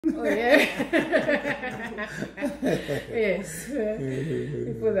Oh yeah. Yes.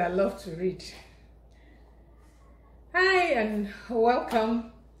 People that love to read. Hi and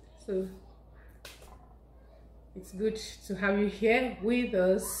welcome. So it's good to have you here with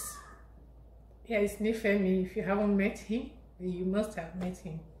us. Here is Nifemi. If you haven't met him, you must have met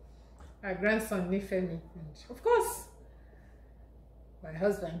him. Our grandson Nifemi, and of course my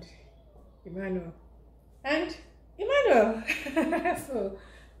husband Emmanuel. And Emmanuel. So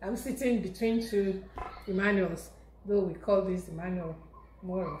I'm sitting between two Emmanuels, though we call this Emmanuel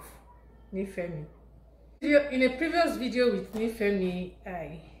more of Nifemi. In a previous video with Nifemi,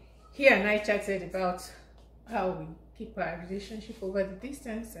 he and I chatted about how we keep our relationship over the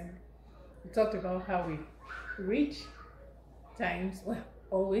distance, and we talked about how we read times, well,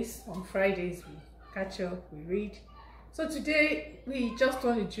 always on Fridays we catch up, we read. So today we just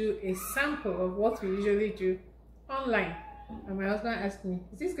want to do a sample of what we usually do online. And my husband asked me,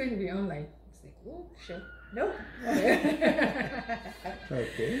 is this going to be online? I said, oh, sure. No.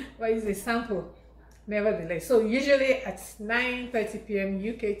 Okay. But it's a sample, nevertheless. So usually at 9:30 p.m.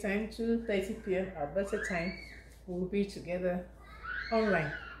 UK time, 2:30 p.m. Alberta time, we'll be together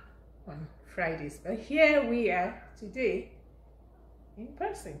online on Fridays. But here we are today in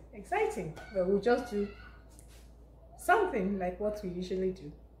person. Exciting. But we'll just do something like what we usually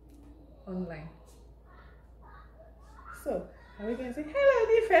do online. So, are we going to say, hello,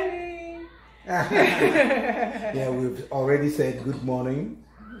 Nifemi? Yeah, we've already said good morning,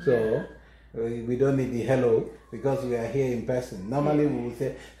 so we don't need the hello because we are here in person. Normally we will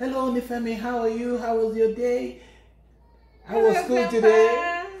say, hello, Nifemi, how are you? How was your day? How was school Grandpa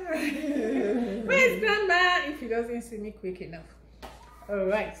today? Where's Grandma? If he doesn't see me quick enough.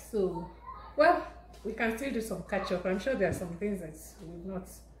 Alright, so, well, we can still do some catch up. I'm sure there are some things that we've not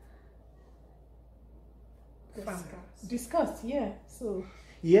discussed, yeah. So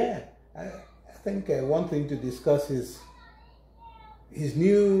Yeah, I think one thing to discuss is his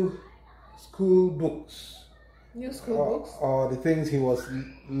new school books. New school books? Or the things he was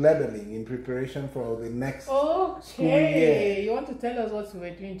labeling in preparation for the next school year. Okay, you want to tell us what we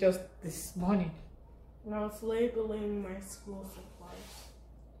were doing just this morning? I was labeling my school supplies.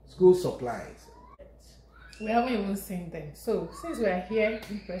 School supplies. We haven't even seen them. So since we are here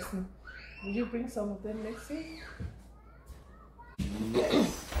in person, will you bring some of them? Let's see.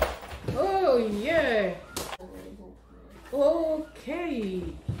 Yes. Oh yeah.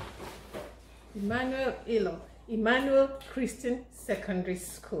 Okay. Emmanuel Christian Secondary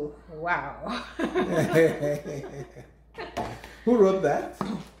School. Wow. Who wrote that?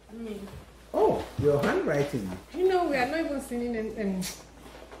 Me. Oh, your handwriting. You know, we are not even seeing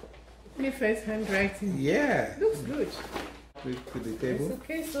Nifemi's handwriting. Yeah. Looks good. To the table. It's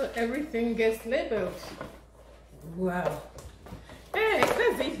okay, so everything gets labeled. Wow. Hey,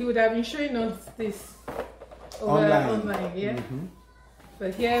 that's it. He would have been showing us this online, yeah. Mm-hmm.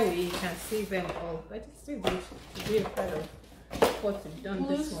 But here we can see them all. But it's still good to be a part of what we've done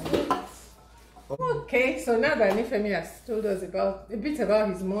this morning. Okay, so now that Nifemi has told us a bit about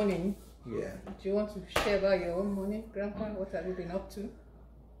his morning, Yeah. do you want to share about your own morning, Grandpa? What have you been up to?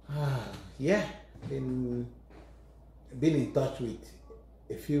 Yeah. Been in touch with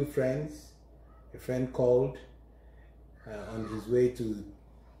a few friends. A friend called on his way to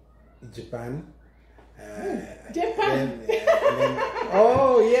Japan. Japan?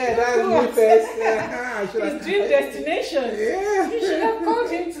 Oh yeah, that's me first. His dream destination. Yeah. You should have called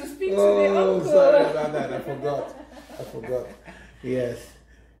him to speak to the Oh, uncle. sorry about that. I forgot. Yes.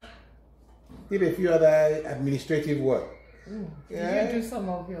 Did a few other administrative work. Yeah. Did you do some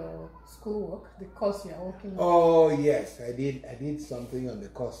of your schoolwork, the course you are working on? Oh yes, I did something on the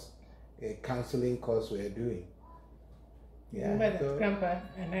course, a counseling course we're doing. Yeah. Remember that Grandpa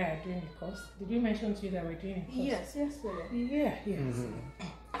and I are doing the course? Did we mention to you that we're doing a course? Yes, yesterday. Yeah, yes.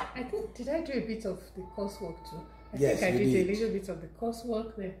 Mm-hmm. I think, did I do a bit of the coursework too? I Yes, think I you did a did. little bit of the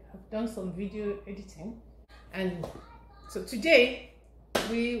coursework. I've done some video editing. And so today,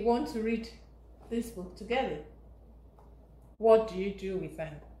 we want to read this book together. What do you do with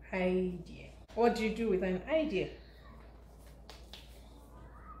an idea? What do you do with an idea?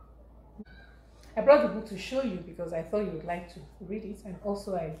 I brought the book to show you because I thought you would like to read it, and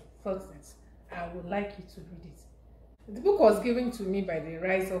also I thought that I would like you to read it. The book was given to me by the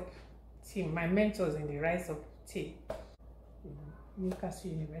Rise Up team, my mentors in the Rise Up team in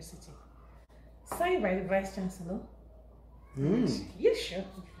Newcastle University. Signed by the Vice Chancellor. Yes, sure.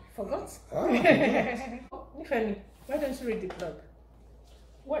 Forgot. Oh. Nifemi, why don't you read the blog?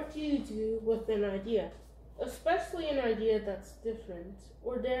 What do you do with an idea? Especially an idea that's different,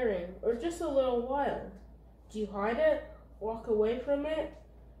 or daring, or just a little wild. Do you hide it? Walk away from it?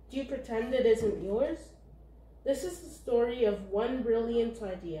 Do you pretend it isn't yours? This is the story of one brilliant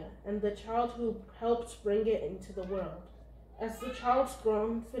idea and the child who helps bring it into the world. As the child's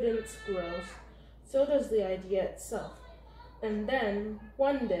confidence grows, so does the idea itself. And then,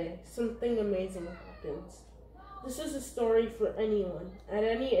 one day, something amazing happens. This is a story for anyone, at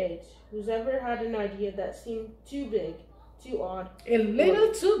any age, who's ever had an idea that seemed too big, too odd. A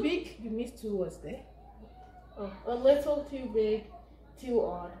little too big? You missed 2 words there. Oh, a little too big, too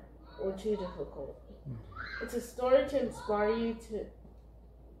odd, or too difficult. It's a story to inspire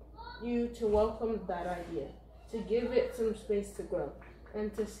you to welcome that idea, to give it some space to grow,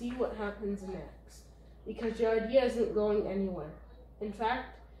 and to see what happens next. Because your idea isn't going anywhere. In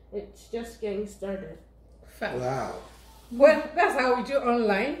fact, it's just getting started. Fact. Wow. Well, that's how we do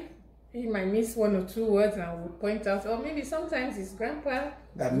online. He might miss 1 or 2 words and I would point out, or maybe sometimes his grandpa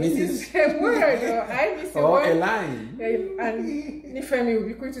That misses misses a word, or I miss a or word. a line. And Nifemi will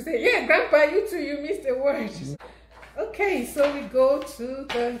be quick to say, yeah, grandpa, you too, you missed a word. Okay, so we go to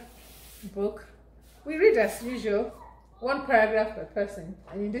the book. We read as usual, 1 paragraph per person,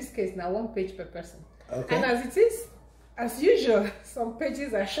 and in this case now 1 page per person. Okay. And as it is, as usual, some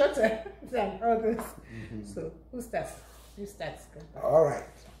pages are shorter than others. So who starts? You start, grandpa. All right.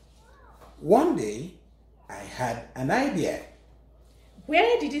 One day, I had an idea.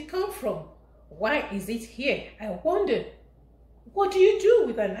 Where did it come from? Why is it here? I wonder. What do you do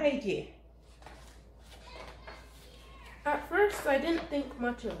with an idea? At first, I didn't think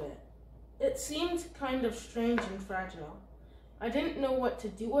much of it. It seemed kind of strange and fragile. I didn't know what to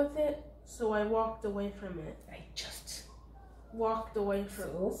do with it, so I walked away from it. I just Walked away from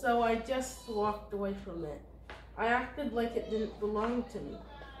it. So I just walked away from it. I acted like it didn't belong to me.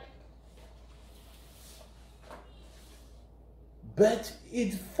 But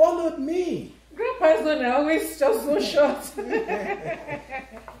it followed me. Grandpa's gonna always just so short.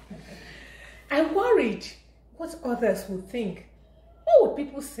 I worried what others would think. What would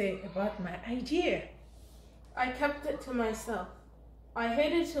people say about my idea? I kept it to myself. I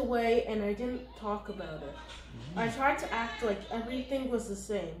hid it away and I didn't talk about it. I tried to act like everything was the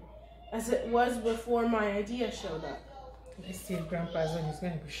same as it was before my idea showed up. Let's see if Grandpa's one is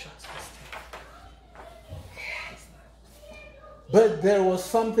going to be short this time. But there was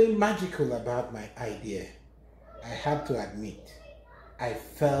something magical about my idea. I have to admit, I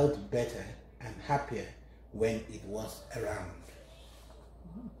felt better and happier when it was around.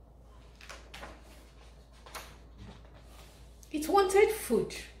 It wanted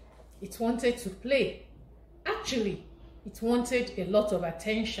food. It wanted to play. Actually, it wanted a lot of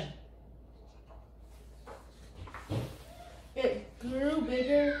attention. It grew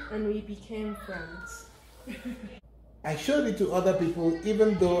bigger and we became friends. I showed it to other people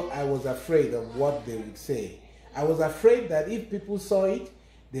even though I was afraid of what they would say. I was afraid that if people saw it,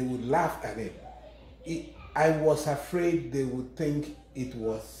 they would laugh at it. I was afraid they would think it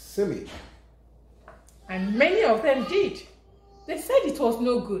was silly. And many of them did. They said it was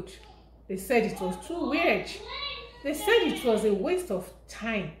no good. They said it was too weird. They said it was a waste of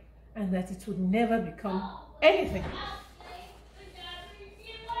time and that it would never become anything.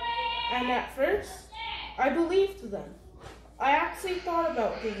 And at first, I believed them. I actually thought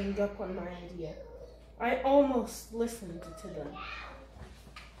about giving up on my idea. I almost listened to them.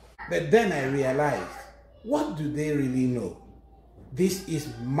 But then I realized, what do they really know? This is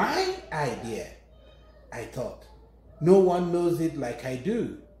my idea, I thought. No one knows it like I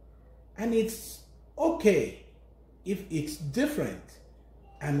do. And it's okay if it's different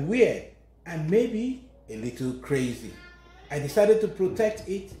and weird and maybe a little crazy. I decided to protect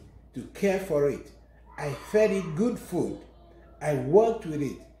it, to care for it. I fed it good food. I worked with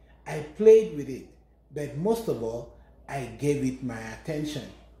it. I played with it. But most of all, I gave it my attention.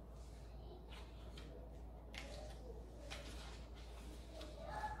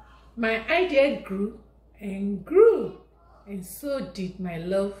 My idea grew and grew, and so did my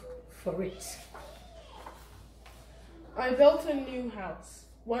love for it. I built a new house,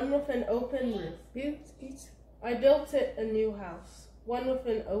 one with an open roof. Built it. I built it a new house, one with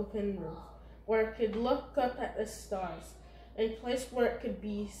an open roof, where it could look up at the stars, a place where it could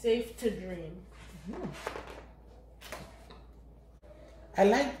be safe to dream. I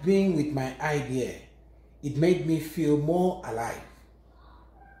liked being with my idea. It made me feel more alive,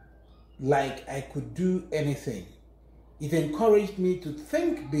 like I could do anything. It encouraged me to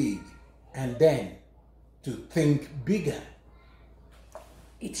think big and then to think bigger.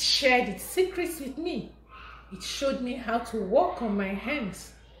 It shared its secrets with me. It showed me how to walk on my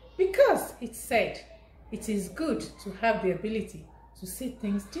hands because it said it is good to have the ability to see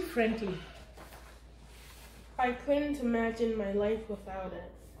things differently. I couldn't imagine my life without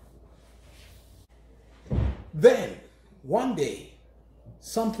it. Then, one day,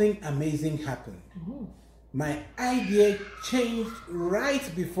 something amazing happened. My idea changed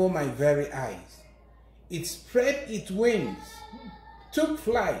right before my very eyes. It spread its wings, took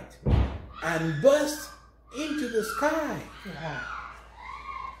flight, and burst into the sky. Wow.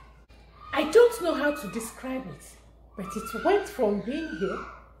 I don't know how to describe it, but it went from being here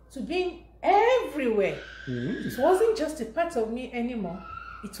to being everywhere. It wasn't just a part of me anymore.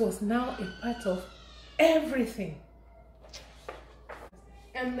 It was now a part of everything.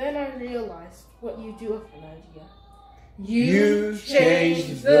 And then I realized what you do with an idea. You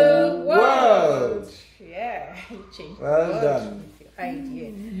changed the world. Yeah, you changed the Well world done. with your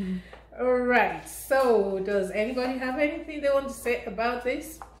idea. All right. So, does anybody have anything they want to say about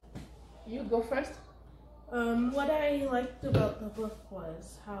this? You go first. What I liked about the book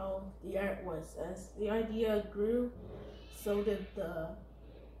was how the art was. As the idea grew, so did the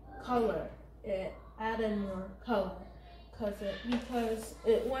color. It added more color because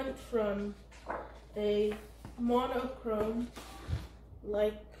it went from a monochrome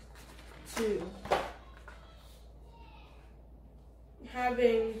like to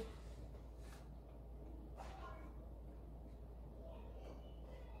having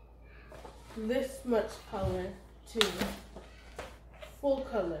this much color to full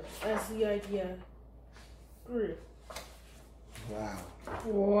color as the idea grew. Wow.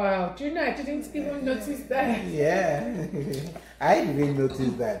 Wow. Do you know, I didn't even notice that. Yeah. I didn't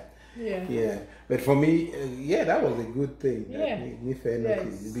notice that. Yeah. Yeah. But for me, yeah, that was a good thing. That Yeah. Nife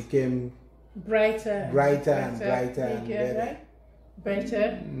noticed. Yes. It became Brighter and brighter and bigger, better. right?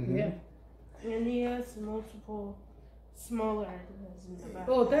 Better. Yeah. And he has multiple smaller ideas in the back.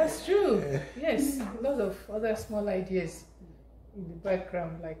 Oh, that's true. Yes, a lot of other small ideas in the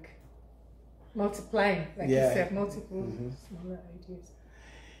background, like multiplying, like Yeah. you said, multiple smaller ideas.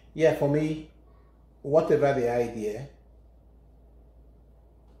 Yeah, for me, whatever the idea,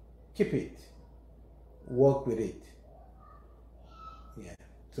 keep it, work with it. Yeah,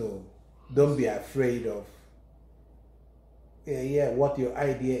 so don't be afraid of what your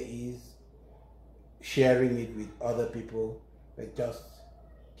idea is, sharing it with other people, but just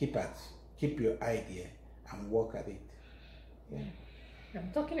keep your idea and work at it. Yeah.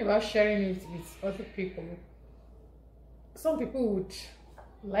 I'm talking about sharing it with other people. Some people would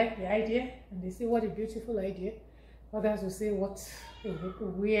like the idea and they say, what a beautiful idea. Others will say, what a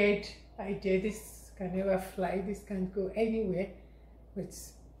weird idea. This can never fly. This can't go anywhere. But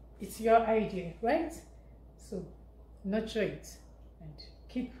it's your idea, right? So nurture it and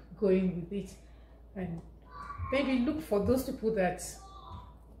keep going with it. And maybe look for those people that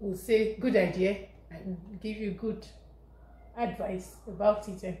will say, good idea, and give you good advice about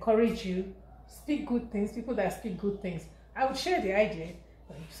it, encourage you, speak good things, people that speak good things. I would share the idea.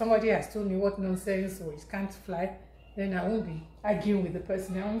 If somebody has told me what nonsense or it can't fly, then I won't be arguing with the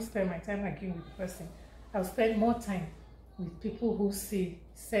person. I won't spend my time arguing with the person. I'll spend more time with people who see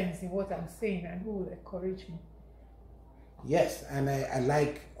sense in what I'm saying and who will encourage me. Yes, and I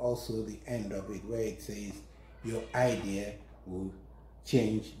like also the end of it where it says your idea will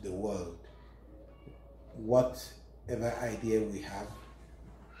change the world. Whatever idea we have,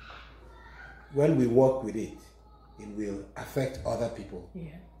 when we work with it, it will affect other people.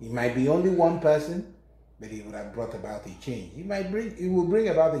 Yeah. It might be only one person, but it would have brought about a change. It will bring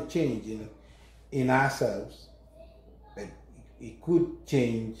about a change in ourselves, but it could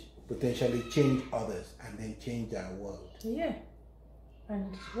potentially change others and then change our world. Yeah.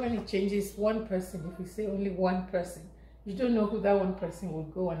 And when it changes one person, if we say only one person, you don't know who that one person will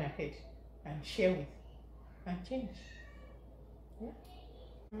go on ahead and share with and change.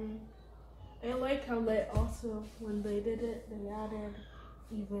 Yeah. I like how they also, when they did it, they added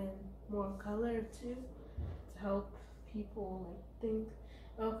even more color too to help people like think.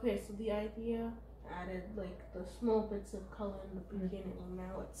 Okay, so the idea added like the small bits of color in the beginning, and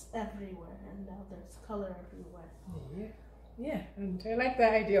now it's everywhere, and now there's color everywhere. Yeah. Yeah, and I like the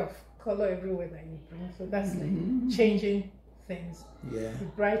idea of color everywhere that you bring. So that's like changing things. Yeah.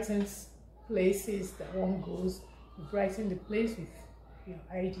 It brightens places that one goes. You brighten the place with your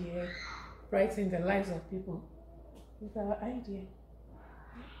idea. Brighten the lives of people with our idea.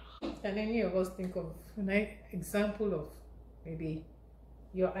 Can any of us think of an example of maybe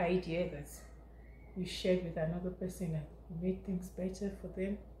your idea that you shared with another person and made things better for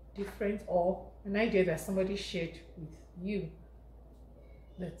them, different, or an idea that somebody shared with you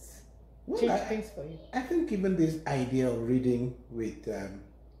that's changed things for you? I think even this idea of reading with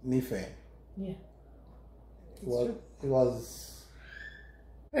Nife, Yeah. it was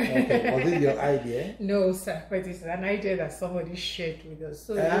Okay, was it your idea? No, sir, but it's an idea that somebody shared with us.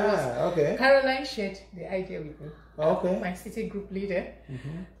 So it was Okay. Caroline shared the idea with me. Okay. My city group leader.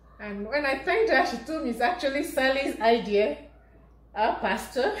 And when I thanked her, she told me it's actually Sally's idea, our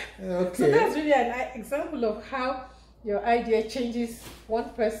pastor. Okay. So that's really an example of how your idea changes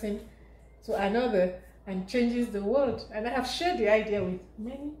one person to another and changes the world. And I have shared the idea with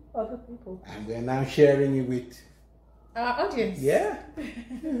many other people. And we're now sharing it with Our audience. Yeah.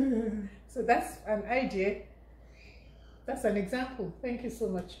 So that's an idea. That's an example. Thank you so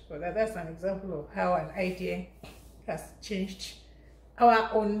much for that. That's an example of how an idea has changed our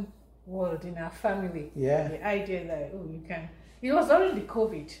own world in our family. Yeah. The idea that, oh, you can, it was already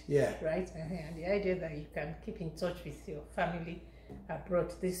COVID, Yeah. right? And the idea that you can keep in touch with your family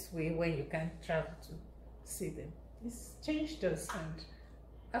abroad this way when you can travel to see them. It's changed us. And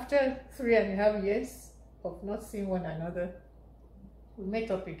after 3.5 years of not seeing one another, we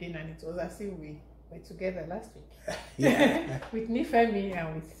met up again, and it was as if we were together last week. Yeah. With Nifemi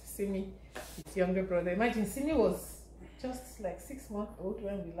and with Simi, his younger brother. Imagine, Simi was just like 6 months old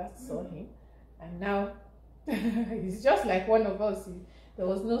when we last saw him, and now he's just like one of us. There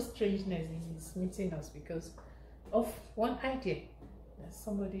was no strangeness in his meeting us because of one idea that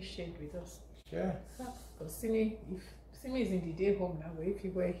somebody shared with us. Sure. Because Simi, if Simi is in the day home now, but if he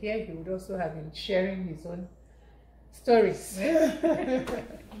were here, he would also have been sharing his own stories.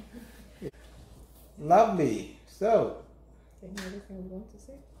 Lovely. So, Any other thing you want to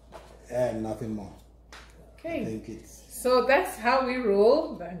say? nothing more. I Okay. think it's So that's how we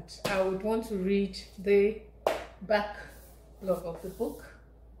roll, and I would want to read the backlog of the book.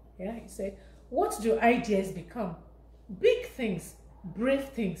 Yeah, he said, what do ideas become? Big things, brave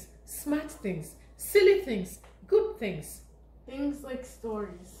things, smart things, silly things, good things. Things like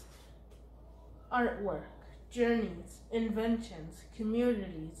stories, artwork, journeys, inventions,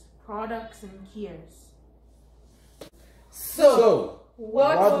 communities, products, and cures. So,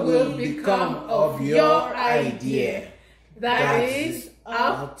 what will become of your idea? That is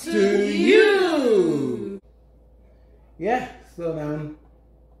up to you. Yeah, so now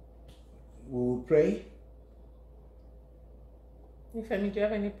we'll pray. Ifemi, do you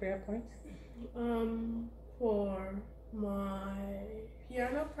have any prayer points? For my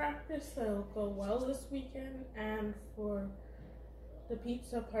piano practice, that'll go well this weekend, and for the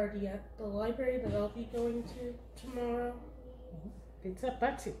pizza party at the library that I'll be going to tomorrow. Pizza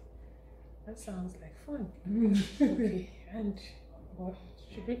party. That sounds like fun. Okay, and what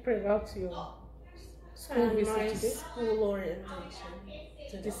should we pray about your school And visit my today? school orientation.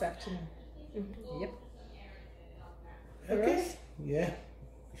 So this afternoon. Yep. For Okay. us? Yeah.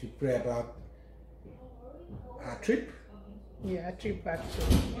 We should pray about our trip. Yeah, a trip back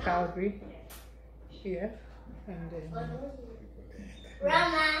to Calgary. Yeah. And then.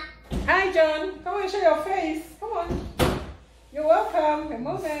 Grandma. Hi, John. Come on, show your face. Come on. You're welcome. A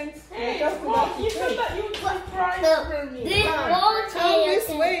moment. We're just about to You said pray. that you would surprise Look, me. this Come. won't Come change this a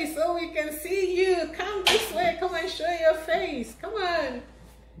thing. way so we can see you. Come this way. Come and show your face. Come on.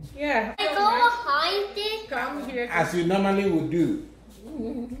 Yeah. I go behind it. Come here. As you normally would do.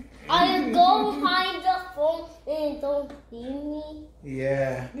 I go behind the phone and don't see me.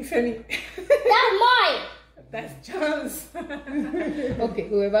 Yeah. Ifemi. That's mine. That's John's. Okay,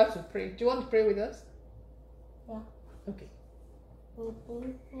 we're about to pray. Do you want to pray with us? Yeah. Okay,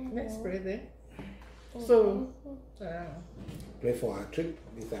 let's pray then. So, Pray for our trip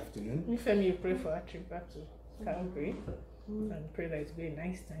this afternoon. Ifemi, you pray for our trip back to Calgary and pray that it will be a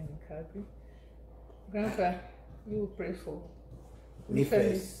nice time in Calgary. Grandpa, you will pray for Me Ifemi's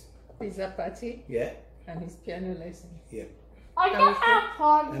first. pizza party Yeah. and his piano lesson. Yeah. I don't have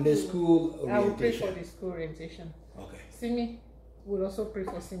fun. And the school I will pray for orientation. the school orientation. Okay. Simi will also pray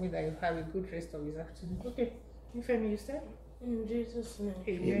for Simi that you have a good rest of his afternoon. Okay, Ifemi, you said? In Jesus' name.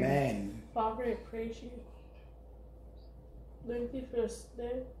 Amen. Amen. Father, I praise you. Thank you for this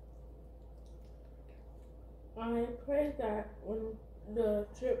day. I pray that when the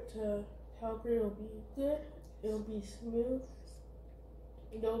trip to Calgary will be good, it'll be smooth,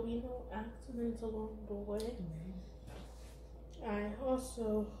 there'll be no accidents along the way. I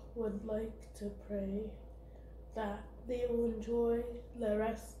also would like to pray that they will enjoy the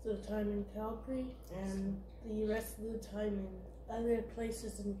rest of the time in Calgary and the rest of the time in other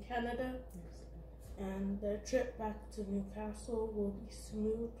places in Canada. And their trip back to Newcastle will be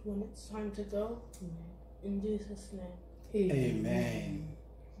smooth when it's time to go. In Jesus' name. Amen.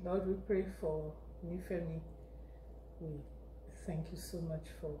 Lord, we pray for Nifemi. We thank you so much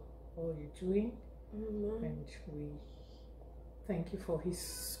for all you're doing, Amen. and we thank you for his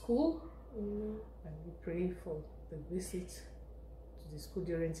school, Amen. and we pray for the visit to the school,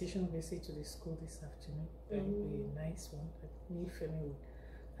 the orientation visit to the school this afternoon. That will be a nice one. That me and Femi would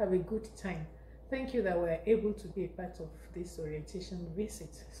have a good time. Thank you that we're able to be a part of this orientation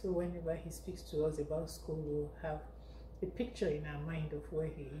visit. So whenever he speaks to us about school, we'll have a picture in our mind of where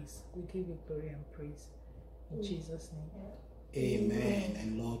he is. We give you glory and praise in Jesus' name. Amen.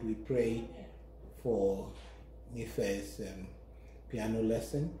 And Lord, we pray for Nife's piano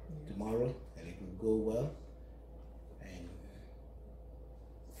lesson tomorrow, that it will go well. And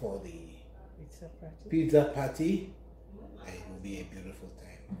for the pizza party, it will be a beautiful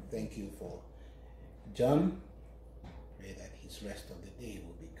time. Thank you for John. Pray that his rest of the day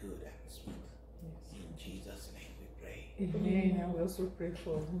will be good and smooth. Yes. In Jesus' name we pray. Amen. And we also pray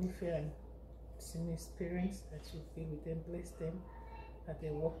for Nife and Simi's parents, that you be with them, bless them at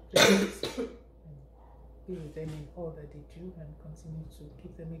their workplace, and be with them in all that they do, and continue to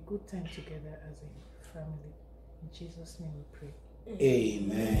give them a good time together as a family. In Jesus' name we pray.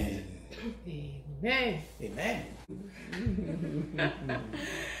 Amen. Amen. Amen.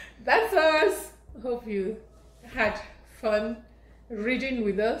 That's us. Hope you had fun reading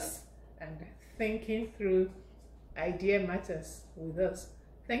with us and thinking through idea matters with us.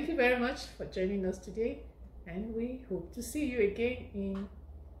 Thank you very much for joining us today, and we hope to see you again in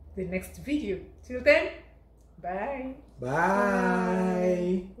the next video. Till then, bye.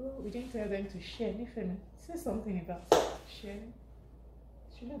 Bye. Oh, we didn't tell them to share. Nifemi, say something about sharing.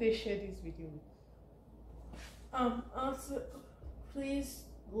 Shouldn't they share this video? Also, please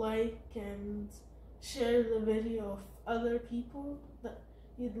like and share the video of other people that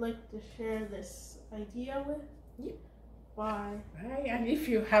you'd like to share this idea with. Yep. Bye. Bye. And if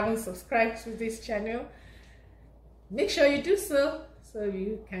you haven't subscribed to this channel, make sure you do so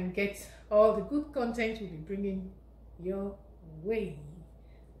you can get all the good content we'll be bringing your way.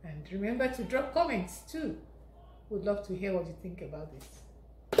 And remember to drop comments too. We'd love to hear what you think about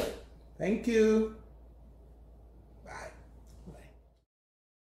this. Thank you.